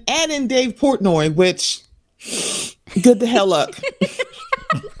and then add in Dave Portnoy, which good to hell up.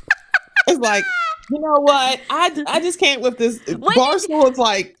 It's like, you know what? I just can't with this. Barstool is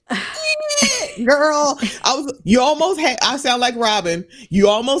like, girl, I sound like Robin. You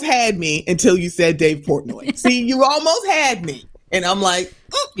almost had me until you said Dave Portnoy. See, you almost had me. And I'm like,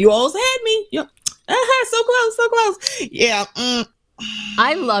 you almost had me. Yeah. So close. Yeah.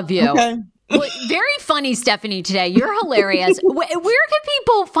 I love you. Okay. Well, very funny, Stephanie, today. You're hilarious. Where can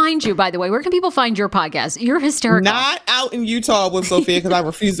people find you, by the way? Where can people find your podcast? You're hysterical. Not out in Utah with Sophia because I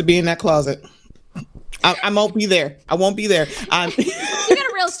refuse to be in that closet. I won't be there. I won't be there. You got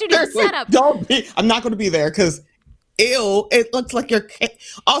a real studio setup. I'm not going to be there because it looks like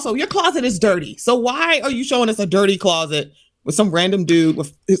also your closet is dirty. So why are you showing us a dirty closet with some random dude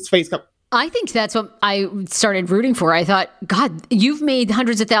with his face covered? I think that's what I started rooting for. I thought, God, you've made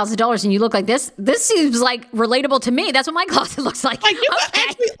hundreds of thousands of dollars and you look like this. This seems like relatable to me. That's what my closet looks like. Like you are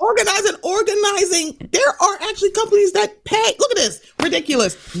actually organizing. There are actually companies that pay. Look at this.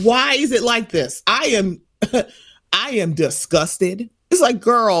 Ridiculous. Why is it like this? I am disgusted. It's like,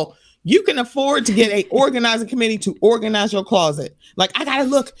 girl, you can afford to get a organizing committee to organize your closet. Like, I gotta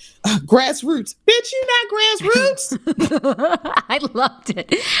look grassroots. Bitch, you not grassroots. I loved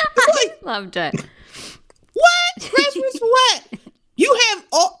it. Loved it. What? Grassroots for what? You have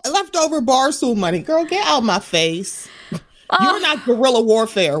leftover Barstool money. Girl, get out of my face. You're not guerrilla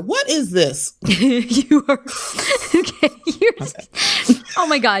warfare. What is this? You are. Okay. Oh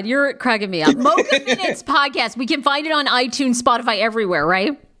my God, you're cracking me up. Mocha Minutes podcast. We can find it on iTunes, Spotify, everywhere,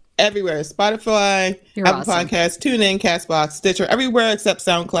 right? Everywhere. Spotify, Apple Podcasts, TuneIn, Castbox, Stitcher, everywhere except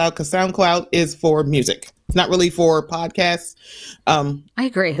SoundCloud, because SoundCloud is for music. It's not really for podcasts. I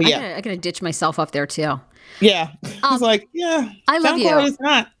agree. I gotta ditch myself up there too. Yeah. It's like, yeah. I love you. Is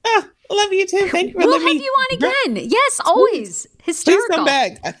not. I love you too. Thank you for letting me. We'll have you on again. Yes, always. hysterical. Please come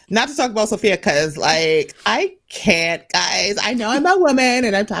back. Not to talk about Sophia, because like I can't, guys. I know I'm a woman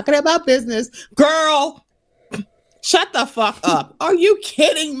and I'm talking about business. Girl, shut the fuck up. Are you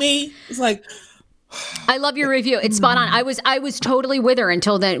kidding me? It's like, I love your review. It's spot on. I was totally with her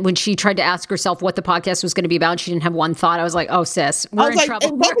until then when she tried to ask herself what the podcast was going to be about. She didn't have one thought. I was like, oh, sis, we're in trouble.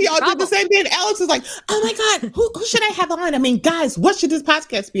 And both of y'all did the same thing. Alex was like, oh my God, who should I have on? I mean, guys, what should this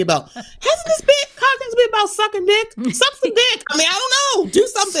podcast be about? Hasn't this podcast been about sucking dick? Suck some dick. I mean, I don't know. Do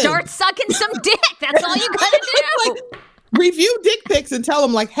something. Start sucking some dick. That's all you got to do. Like, review dick pics and tell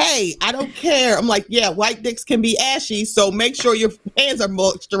them like, hey, I don't care. I'm like, yeah, white dicks can be ashy, so make sure your hands are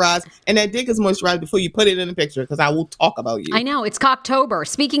moisturized and that dick is moisturized before you put it in the picture, because I will talk about you. I know, it's Cocktober.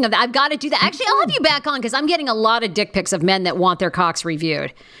 Speaking of that, I've got to do that. Actually, I'll have you back on because I'm getting a lot of dick pics of men that want their cocks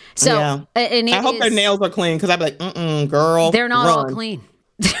reviewed. So, yeah. And I hope their nails are clean, because I'd be like, girl, they're not run. all clean.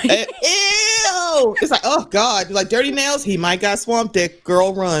 Ew! It's like, oh God, like dirty nails. He might got swamp dick.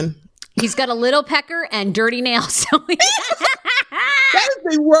 Girl, run. He's got a little pecker and dirty nails. That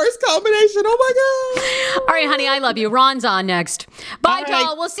is the worst combination. Oh my God. All right, honey, I love you. Ron's on next. Bye, right.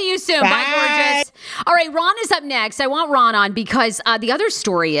 doll. We'll see you soon. Bye, gorgeous. All right, Ron is up next. I want Ron on because the other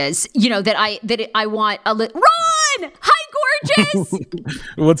story is, that I want a Ron! Hi, gorgeous.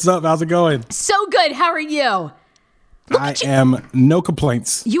 What's up? How's it going? So good. How are you? I am no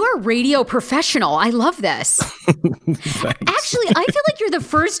complaints. You are a radio professional. I love this. Actually, I feel like you're the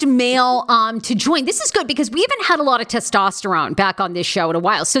first male to join. This is good because we haven't had a lot of testosterone back on this show in a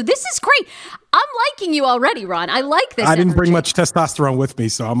while. So this is great. I'm liking you already, Ron. I like this. I didn't bring much testosterone with me,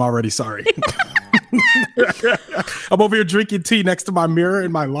 so I'm already sorry. I'm over here drinking tea next to my mirror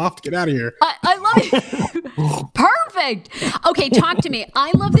in my loft. Get out of here. I love it. Perfect. Okay, talk to me.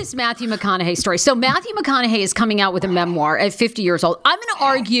 I love this Matthew McConaughey story. So Matthew McConaughey is coming out with a memoir at 50 years old. I'm going to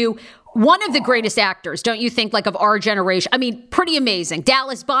argue one of the greatest actors, don't you think, like of our generation? I mean, pretty amazing.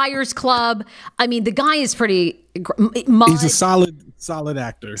 Dallas Buyers Club. I mean, the guy is pretty... He's a solid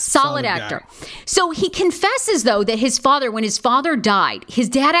actor. Solid actor. Guy. So he confesses, though, that his father, when his father died, his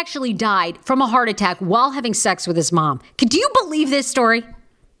dad actually died from a heart attack while having sex with his mom. Do you believe this story?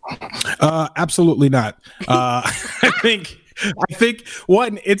 Absolutely not. I think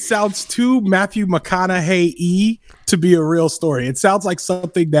one, it sounds too Matthew McConaughey-y to be a real story. It sounds like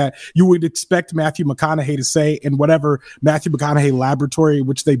something that you would expect Matthew McConaughey to say in whatever Matthew McConaughey laboratory in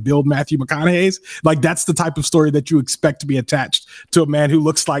which they build Matthew McConaughey's. Like that's the type of story that you expect to be attached to a man who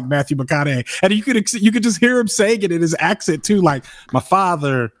looks like Matthew McConaughey. And you could just hear him saying it in his accent too. Like, my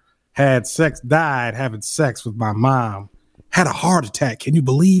father died having sex with my mom. Had a heart attack. Can you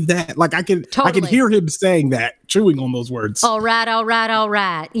believe that? Like I can hear him saying that, chewing on those words. All right.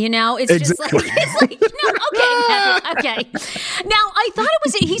 It's exactly. Just like, okay. Now, I thought it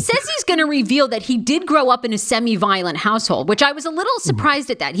was, he says he's going to reveal that he did grow up in a semi-violent household, which I was a little surprised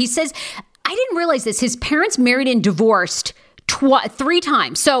at that. He says, I didn't realize this. His parents married and divorced 3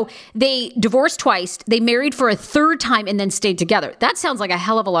 times. So they divorced twice. They married for a 3rd time and then stayed together. That sounds like a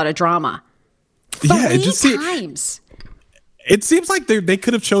hell of a lot of drama. 3 times. It seems like they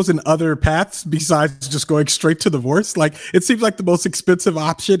could have chosen other paths besides just going straight to divorce. Like, it seems like the most expensive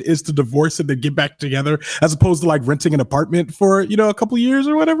option is to divorce and then get back together, as opposed to like renting an apartment for, a couple years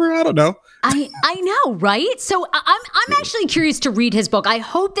or whatever. I don't know. I know, right? So I'm actually curious to read his book. I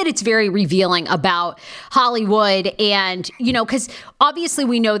hope that it's very revealing about Hollywood and, because obviously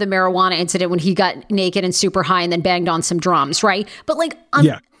we know the marijuana incident when he got naked and super high and then banged on some drums, right? But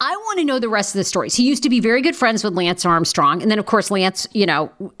I want to know the rest of the stories. He used to be very good friends with Lance Armstrong. And then, of course, Lance,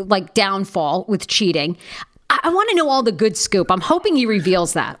 downfall with cheating. I want to know all the good scoop. I'm hoping he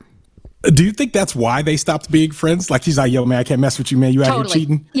reveals that. Do you think that's why they stopped being friends? Like, he's like, yo, man, I can't mess with you, man. You out here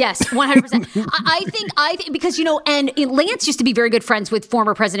cheating? Yes, 100%. I think because, and Lance used to be very good friends with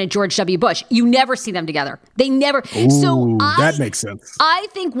former President George W. Bush. You never see them together. They never. Ooh, that makes sense. I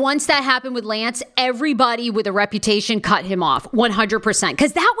think once that happened with Lance, everybody with a reputation cut him off 100%.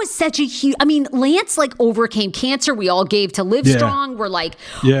 Because that was such a huge, Lance overcame cancer. We all gave to Live Strong. We're like,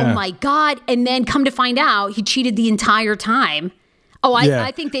 oh my God. And then come to find out he cheated the entire time. Oh,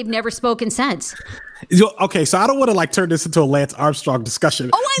 I think they've never spoken since. Okay, so I don't want to turn this into a Lance Armstrong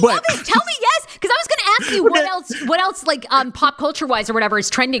discussion. Oh, I love it. Tell me yes, because I was going to ask you what else, pop culture wise or whatever is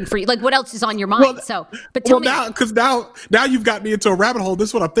trending for you. Like, what else is on your mind? But tell me now you've got me into a rabbit hole. This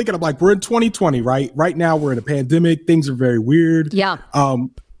is what I'm thinking. I'm like, we're in 2020, right? Right now we're in a pandemic. Things are very weird. Yeah.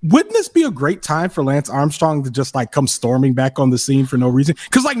 Wouldn't this be a great time for Lance Armstrong to just come storming back on the scene for no reason?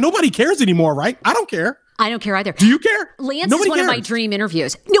 Because nobody cares anymore, right? I don't care. I don't care either. Do you care? Lance is one of my dream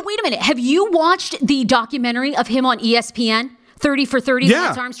interviews. No, wait a minute. Have you watched the documentary of him on ESPN, 30 for 30,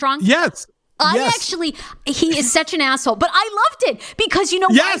 Lance Armstrong? Yes. He is such an asshole, but I loved it because you know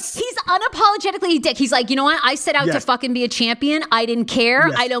what? He's unapologetically a dick. He's like, you know what? I set out to fucking be a champion. I didn't care.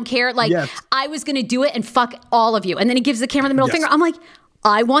 I don't care. Like I was going to do it and fuck all of you. And then he gives the camera the middle finger. I'm like,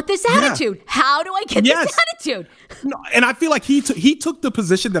 I want this attitude. How do I get this attitude? No, and I feel like he took the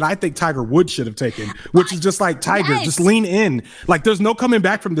position that I think Tiger Woods should have taken, which is just like, Tiger, just lean in. Like, there's no coming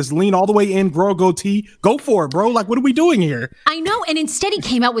back from this. Lean all the way in, grow a goatee. Go for it, bro. Like, what are we doing here? I know. And instead he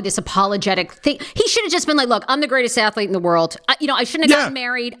came out with this apologetic thing. He should have just been like, look, I'm the greatest athlete in the world. I shouldn't have gotten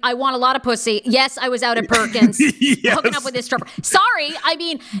married. I want a lot of pussy. Yes, I was out at Perkins hooking up with this stripper. Sorry. I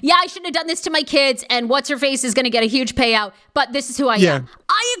mean, I shouldn't have done this to my kids, and what's-her-face is going to get a huge payout, but this is who I am.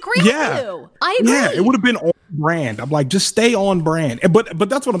 I agree with you. I agree. Yeah, it would have been on brand. I'm like, just stay on brand. But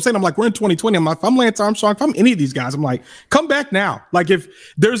that's what I'm saying. I'm like, we're in 2020. I'm like, if I'm Lance Armstrong, if I'm any of these guys, I'm like, come back now. Like if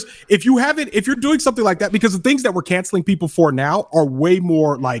you're doing something like that, because the things that we're canceling people for now are way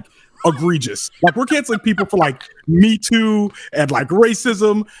more like egregious. Like we're canceling people for like Me Too and like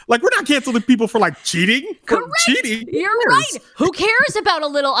racism. Like we're not canceling people for like cheating. Correct. Cheating. You're right. Who cares about a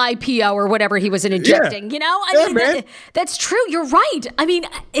little IPO or whatever he was injecting? You know, I mean, that's true. You're right. I mean,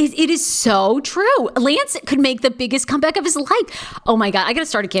 it is so true. Lance could make the biggest comeback of his life. Oh my God, I got to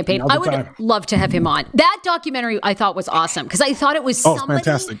start a campaign. I would love to have him on. That documentary I thought was awesome because I thought it was somebody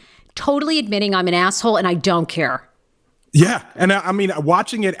totally admitting I'm an asshole and I don't care. Yeah, and I mean,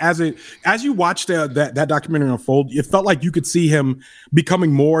 watching it as you watched that documentary unfold, it felt like you could see him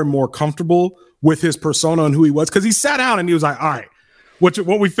becoming more and more comfortable with his persona and who he was, because he sat down and he was like, all right, what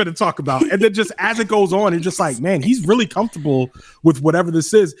we finna talk about, and then just as it goes on, it's just like, man, he's really comfortable with whatever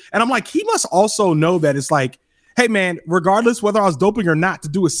this is, and I'm like, he must also know that it's like, hey man, regardless whether I was doping or not, to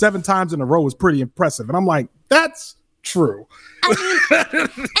do it 7 times in a row is pretty impressive, and I'm like, that's true. I mean,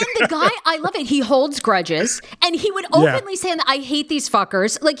 and the guy, I love it. He holds grudges, and he would openly say, "I hate these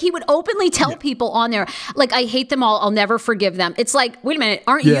fuckers." Like he would openly tell people on there, like, "I hate them all. I'll never forgive them." It's like, wait a minute,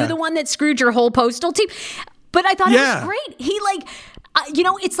 aren't you the one that screwed your whole postal team? But I thought it was great. He like.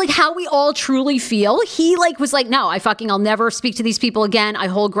 It's like how we all truly feel. He like was like, no, I'll never speak to these people again. I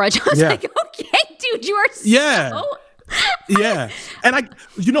hold grudges. I was like, okay, dude, you are so. And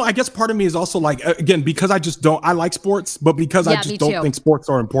I guess part of me is also like, again, because I like sports, but because I just don't think sports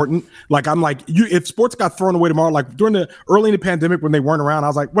are important. Like, I'm like, if sports got thrown away tomorrow, like during the early in the pandemic when they weren't around, I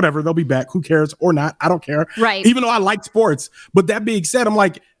was like, whatever, they'll be back. Who cares or not? I don't care. Right. Even though I like sports. But that being said, I'm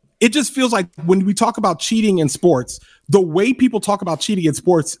like, it just feels like when we talk about cheating in sports, the way people talk about cheating in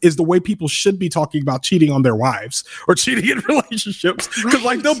sports is the way people should be talking about cheating on their wives or cheating in relationships. Because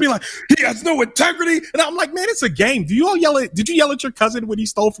like they'll be like, he has no integrity, and I'm like, man, it's a game. Did you yell at your cousin when he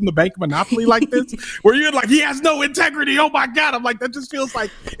stole from the bank Monopoly like this? Where you're like, he has no integrity. Oh my God! I'm like, that just feels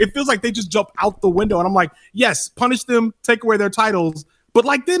like they just jump out the window, and I'm like, yes, punish them, take away their titles. But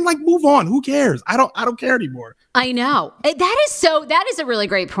like, then like move on. Who cares? I don't care anymore. I know. That is a really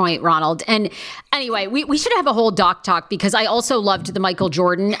great point, Ronald. And anyway, we should have a whole doc talk because I also loved the Michael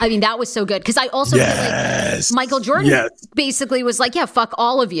Jordan. I mean, that was so good because I also feel like Michael Jordan basically was like, yeah, fuck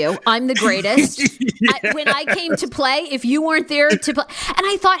all of you. I'm the greatest. When I came to play, if you weren't there to play. And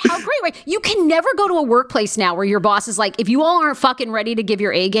I thought, how great, right? You can never go to a workplace now where your boss is like, if you all aren't fucking ready to give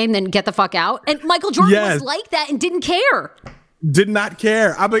your A game, then get the fuck out. And Michael Jordan was like that and didn't care. Did not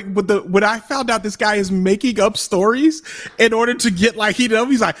care. I mean, when I found out this guy is making up stories in order to get like he's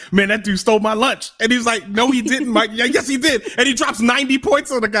like, man, that dude stole my lunch, and he's like, no, he didn't, Mike. Yeah, yes, he did, and he drops 90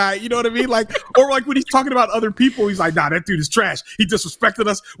 points on the guy. You know what I mean? Like, or like when he's talking about other people, he's like, nah, that dude is trash. He disrespected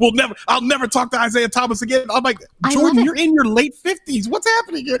us. I'll never talk to Isaiah Thomas again. I'm like, Jordan, you're in your late 50s. What's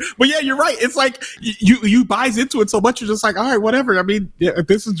happening here? But yeah, you're right. It's like you buys into it so much, you're just like, all right, whatever. I mean,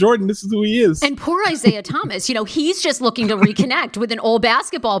 this is Jordan. This is who he is. And poor Isaiah Thomas, he's just looking to reconnect with an old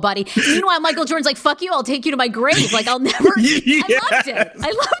basketball buddy. Meanwhile, Michael Jordan's like, fuck you, I'll take you to my grave. Like, I'll never. I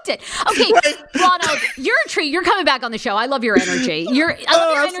loved it. Okay, Ronald, you're a treat. You're coming back on the show. I love your energy. I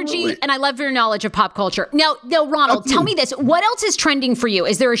love your energy, and I love your knowledge of pop culture. Now, Ronald, tell me this. What else is trending for you?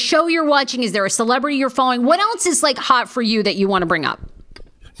 Is there a show you're watching? Is there a celebrity you're following? What else is like hot for you that you want to bring up?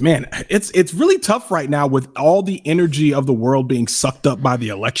 Man, it's really tough right now with all the energy of the world being sucked up by the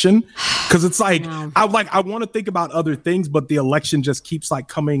election, because it's like I want to think about other things, but the election just keeps like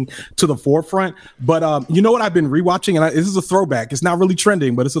coming to the forefront. But you know what I've been rewatching, and this is a throwback. It's not really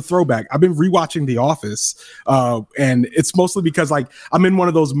trending, but it's a throwback. I've been rewatching The Office, and it's mostly because like I'm in one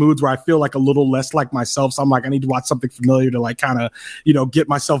of those moods where I feel like a little less like myself. So I'm like, I need to watch something familiar to like kind of get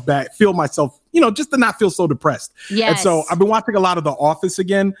myself back, feel myself. Just to not feel so depressed. Yes. And so I've been watching a lot of The Office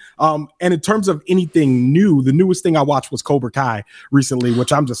again. And in terms of anything new, the newest thing I watched was Cobra Kai recently,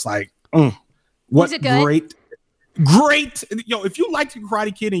 which I'm just like, what great. Great. If you like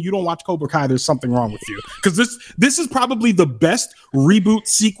Karate Kid and you don't watch Cobra Kai, there's something wrong with you. Because this is probably the best reboot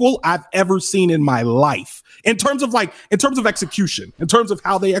sequel I've ever seen in my life. In terms of execution, in terms of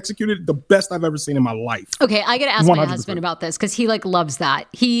how they executed, the best I've ever seen in my life. Okay, I got to ask 100%. My husband about this because he loves that.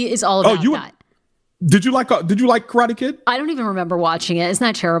 He is all about that. Did you like Karate Kid? I don't even remember watching it. Isn't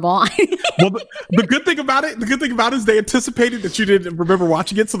that terrible? Well, the good thing about it is they anticipated that you didn't remember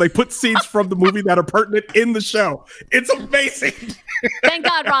watching it, so they put scenes from the movie that are pertinent in the show. It's amazing. Thank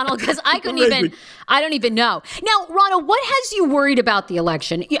God, Ronald, because I don't even know. Now, Ronald, what has you worried about the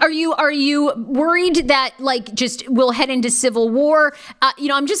election? Are you worried that just we'll head into civil war?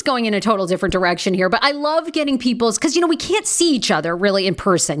 I'm just going in a total different direction here, but I love getting people's, because we can't see each other really in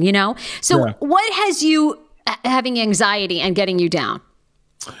person, So what has you having anxiety and getting you down?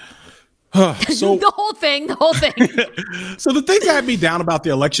 So the whole thing. So the things that have me down about the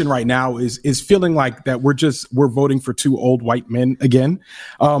election right now is feeling like that we're voting for two old white men again.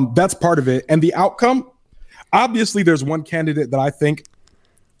 That's part of it. And the outcome, obviously there's one candidate that I think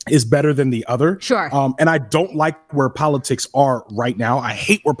is better than the other. Sure. And I don't like where politics are right now. I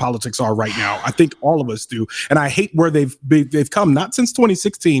hate where politics are right now. I think all of us do. And I hate where they've come, not since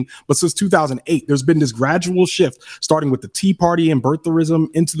 2016, but since 2008. There's been this gradual shift, starting with the Tea Party and birtherism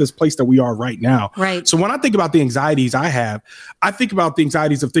into this place that we are right now. Right. So when I think about the anxieties I have, I think about the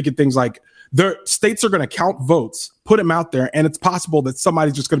anxieties of thinking things like, the states are going to count votes, put them out there, and it's possible that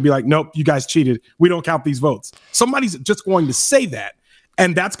somebody's just going to be like, nope, you guys cheated. We don't count these votes. Somebody's just going to say that.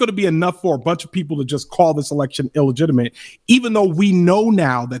 And that's going to be enough for a bunch of people to just call this election illegitimate, even though we know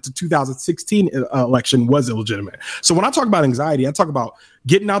now that the 2016 election was illegitimate. So when I talk about anxiety, I talk about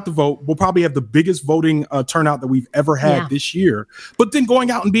getting out the vote. We'll probably have the biggest voting turnout that we've ever had this year. But then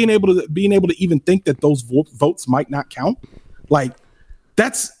going out and being able to even think that those votes might not count,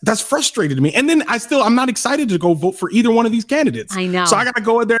 that's frustrating to me. And then I'm not excited to go vote for either one of these candidates. I know. So I got to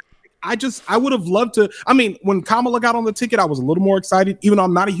go in there. I would have loved to. I mean, when Kamala got on the ticket, I was a little more excited, even though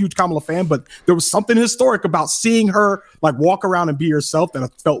I'm not a huge Kamala fan, but there was something historic about seeing her walk around and be herself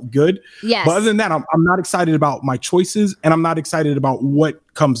that felt good. Yes. But other than that, I'm not excited about my choices, and I'm not excited about what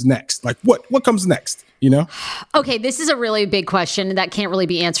comes next. What comes next? Okay, this is a really big question that can't really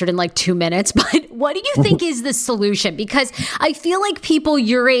be answered in 2 minutes, but what do you think is the solution? Because I feel like people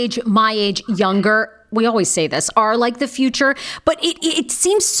your age, my age, younger, we always say this, are the future, but it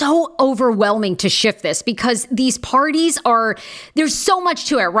seems so overwhelming to shift this because these parties there's so much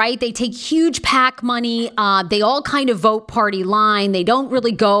to it, right? They take huge PAC money. They all kind of vote party line. They don't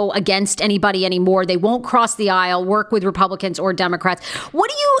really go against anybody anymore. They won't cross the aisle, work with Republicans or Democrats. What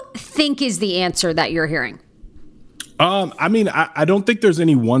do you think is the answer that you're hearing? I don't think there's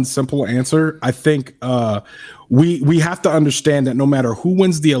any one simple answer. I think we have to understand that no matter who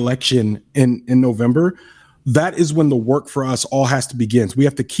wins the election in November, that is when the work for us all has to begin. We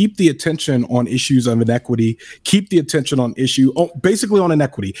have to keep the attention on issues of inequity, keep the attention on basically on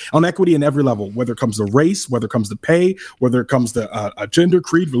inequity in every level, whether it comes to race, whether it comes to pay, whether it comes to gender,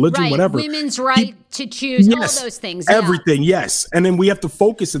 creed, religion, right. whatever. Women's right to choose, all those things. Everything, yes. And then we have to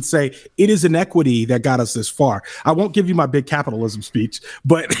focus and say, it is inequity that got us this far. I won't give you my big capitalism speech,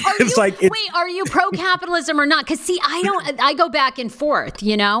 but are you pro-capitalism or not? Because I go back and forth,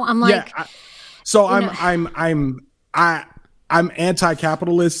 I'm like... Yeah, So I'm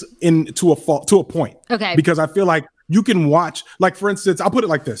anti-capitalist to a point. Okay. Because I feel like you can watch, for instance, I'll put it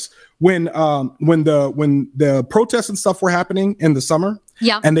like this: when the protests and stuff were happening in the summer,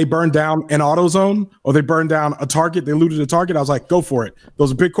 and they burned down an AutoZone or they burned down a Target, they looted a Target. I was like, go for it.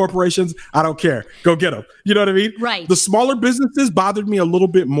 Those are big corporations. I don't care. Go get them. You know what I mean? Right. The smaller businesses bothered me a little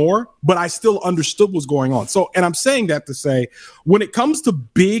bit more, but I still understood what's going on. So, and I'm saying that to say, when it comes to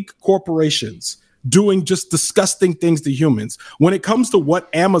big corporations doing just disgusting things to humans, when it comes to what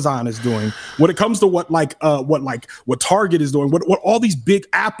Amazon is doing, when it comes to what Target is doing, what all these big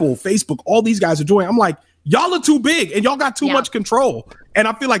Apple, Facebook, all these guys are doing, I'm like, y'all are too big and y'all got too much control. And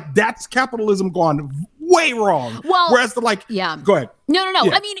I feel like that's capitalism gone way wrong. Well, whereas go ahead. No.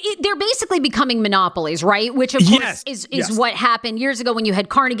 Yeah. I mean, they're basically becoming monopolies, right? Which, of course, is what happened years ago when you had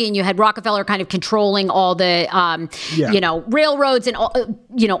Carnegie and you had Rockefeller kind of controlling all the, railroads and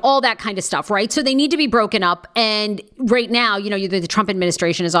all that kind of stuff, right? So they need to be broken up. And right now, the Trump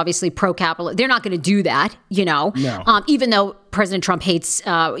administration is obviously pro-capital. They're not going to do that, No. Even though President Trump hates,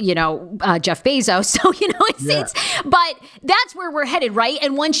 Jeff Bezos. So, it's but that's where we're headed, right?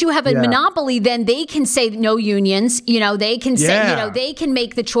 And once you have a monopoly, then they can say no unions, they can say, they can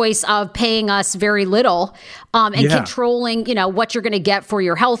make the choice of paying us very little and controlling, what you're going to get for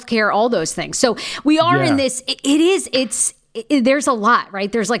your health care, all those things. So we are in this, there's a lot,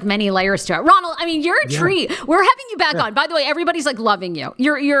 right? There's like many layers to it. Ronald, I mean, you're a treat. We're having you back on. By the way, everybody's like loving you.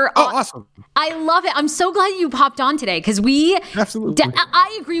 You're awesome. I love it. I'm so glad you popped on today because absolutely.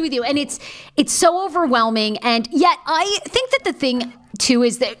 I agree with you, and it's so overwhelming, and yet I think that the thing too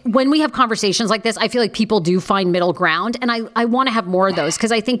is that when we have conversations like this, I feel like people do find middle ground, and I want to have more of those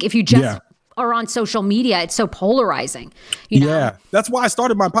because I think if you just are on social media, it's so polarizing. You know? Yeah, that's why I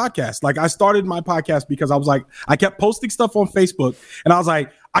started my podcast. Like I started my podcast because I was like, I kept posting stuff on Facebook, and I was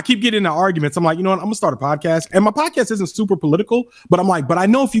like, I keep getting into arguments. I'm like, you know what? I'm gonna start a podcast, and my podcast isn't super political, but I'm like, but I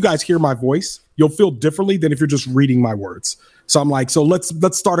know if you guys hear my voice, you'll feel differently than if you're just reading my words. So I'm like, so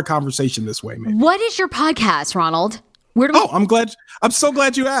let's start a conversation this way, man. What is your podcast, Ronald? I'm so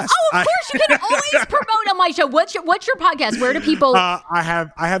glad you asked. Oh, of course, you can always promote on my show. What's your podcast? Where do people? I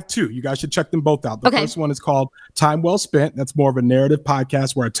have two. You guys should check them both out. The first one is called Time Well Spent. That's more of a narrative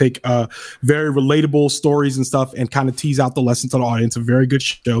podcast where I take very relatable stories and stuff and kind of tease out the lesson to the audience. A very good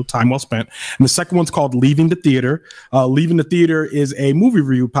show, Time Well Spent. And the second one's called Leaving the Theater. Leaving the Theater is a movie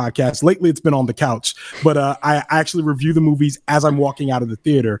review podcast. Lately, it's been on the couch, but I actually review the movies as I'm walking out of the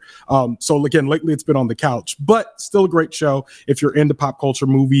theater. So again, lately it's been on the couch, but still a great show. If you're into pop culture,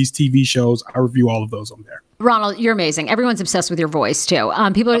 movies, TV shows, I review all of those on there. Ronald, you're amazing. Everyone's obsessed with your voice too.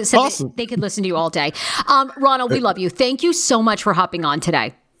 People said awesome. They could listen to you all day. Ronald, we love you. Thank you so much for hopping on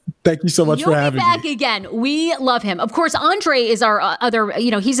today. Thank you so much for having me. You'll be back again. We love him. Of course, Andre is our other,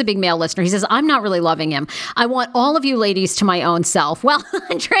 he's a big male listener. He says, I'm not really loving him. I want all of you ladies to my own self. Well,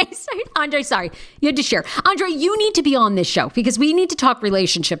 Andre, sorry. You had to share. Andre, you need to be on this show because we need to talk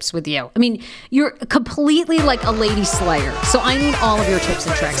relationships with you. I mean, you're completely like a lady slayer. So I need all of your tips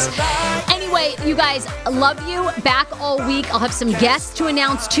and tricks. Anyway, you guys, love you. Back all week. I'll have some guests to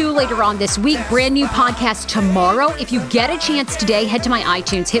announce too later on this week. Brand new podcast tomorrow. If you get a chance today, head to my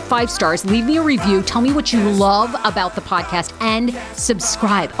iTunes, hit 5 stars, leave me a review, tell me what you love about the podcast, and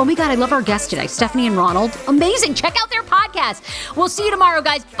subscribe. Oh my God, I love our guests today, Stephanie and Ronald. Amazing. Check out their podcast. We'll see you tomorrow,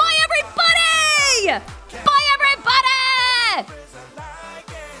 guys. Bye, everybody.